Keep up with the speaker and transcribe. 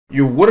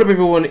Yo, what up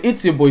everyone,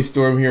 it's your boy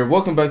Storm here.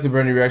 Welcome back to a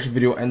brand new reaction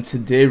video, and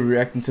today we're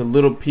reacting to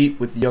Little Peep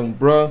with Young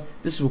Bruh.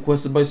 This was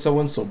requested by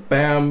someone, so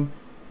bam,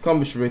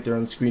 comment should be right there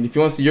on the screen. If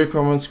you want to see your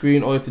comment on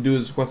screen, all you have to do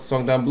is request a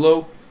song down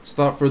below.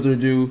 So without further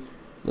ado,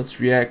 let's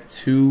react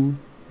to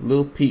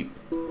Little Peep.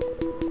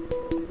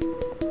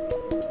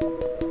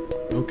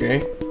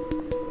 Okay.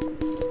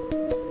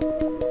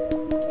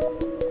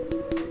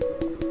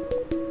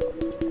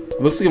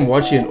 Looks like I'm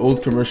watching an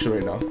old commercial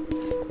right now.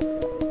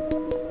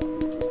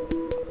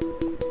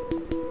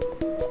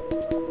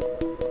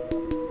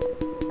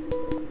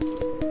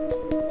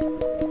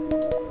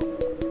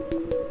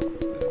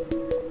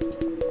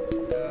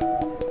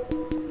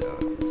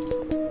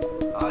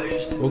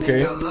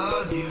 Okay.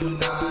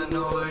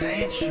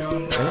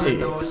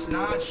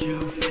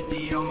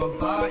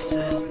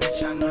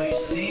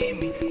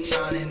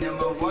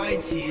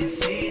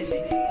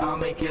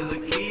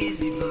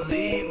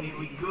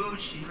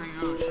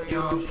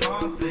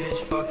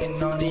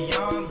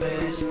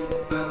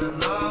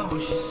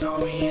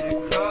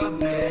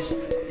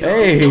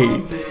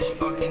 Hey.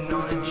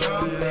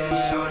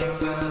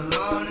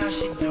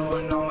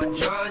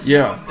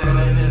 Yeah.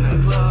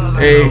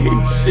 Hey,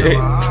 shit.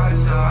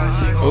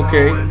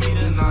 Okay.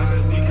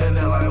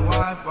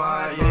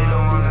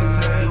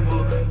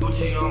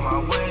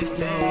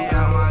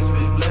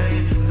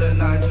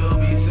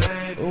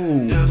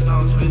 Ooh.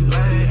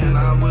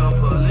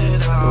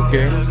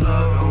 Okay.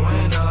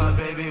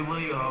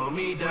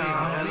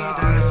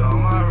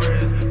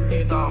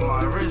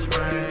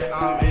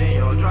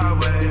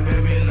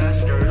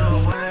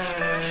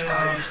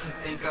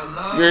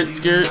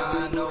 Skirt.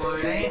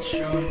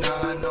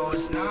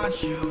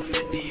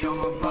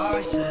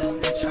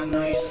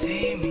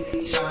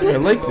 Yeah, I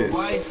like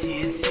this.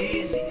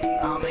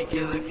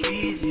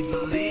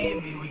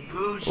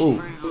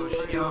 Oh.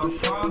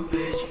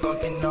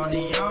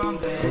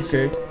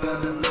 Okay.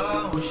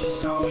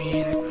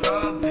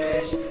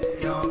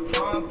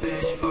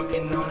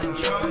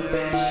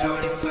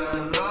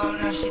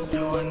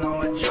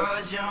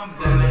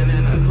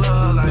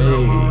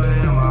 Hey.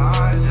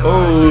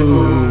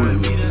 Oh.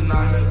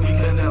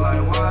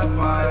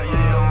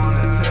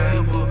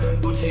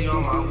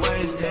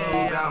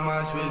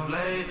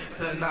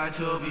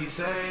 To be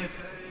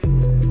safe.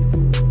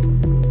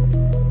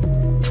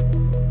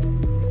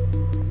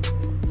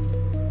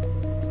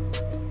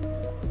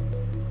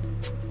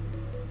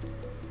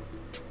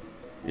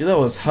 Yeah, that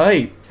was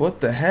hype. What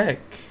the heck?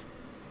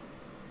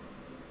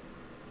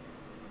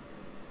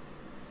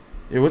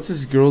 Yeah, what's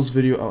this girls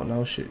video out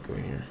now shit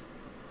going here?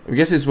 I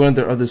guess it's one of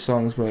their other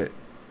songs, but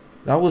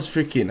that was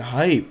freaking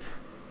hype.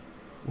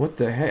 What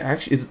the heck?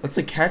 Actually, that's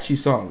a catchy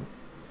song.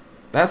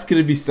 That's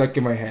gonna be stuck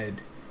in my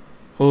head.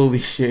 Holy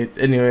shit.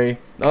 Anyway,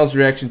 that was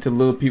reaction to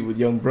Lil Peep with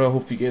Young Bruh.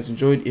 Hope you guys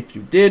enjoyed. If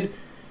you did,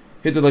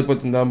 hit the like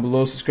button down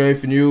below. Subscribe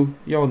if you're new.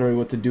 Y'all know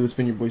what to do. It's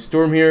been your boy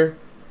Storm here.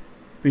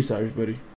 Peace out, everybody.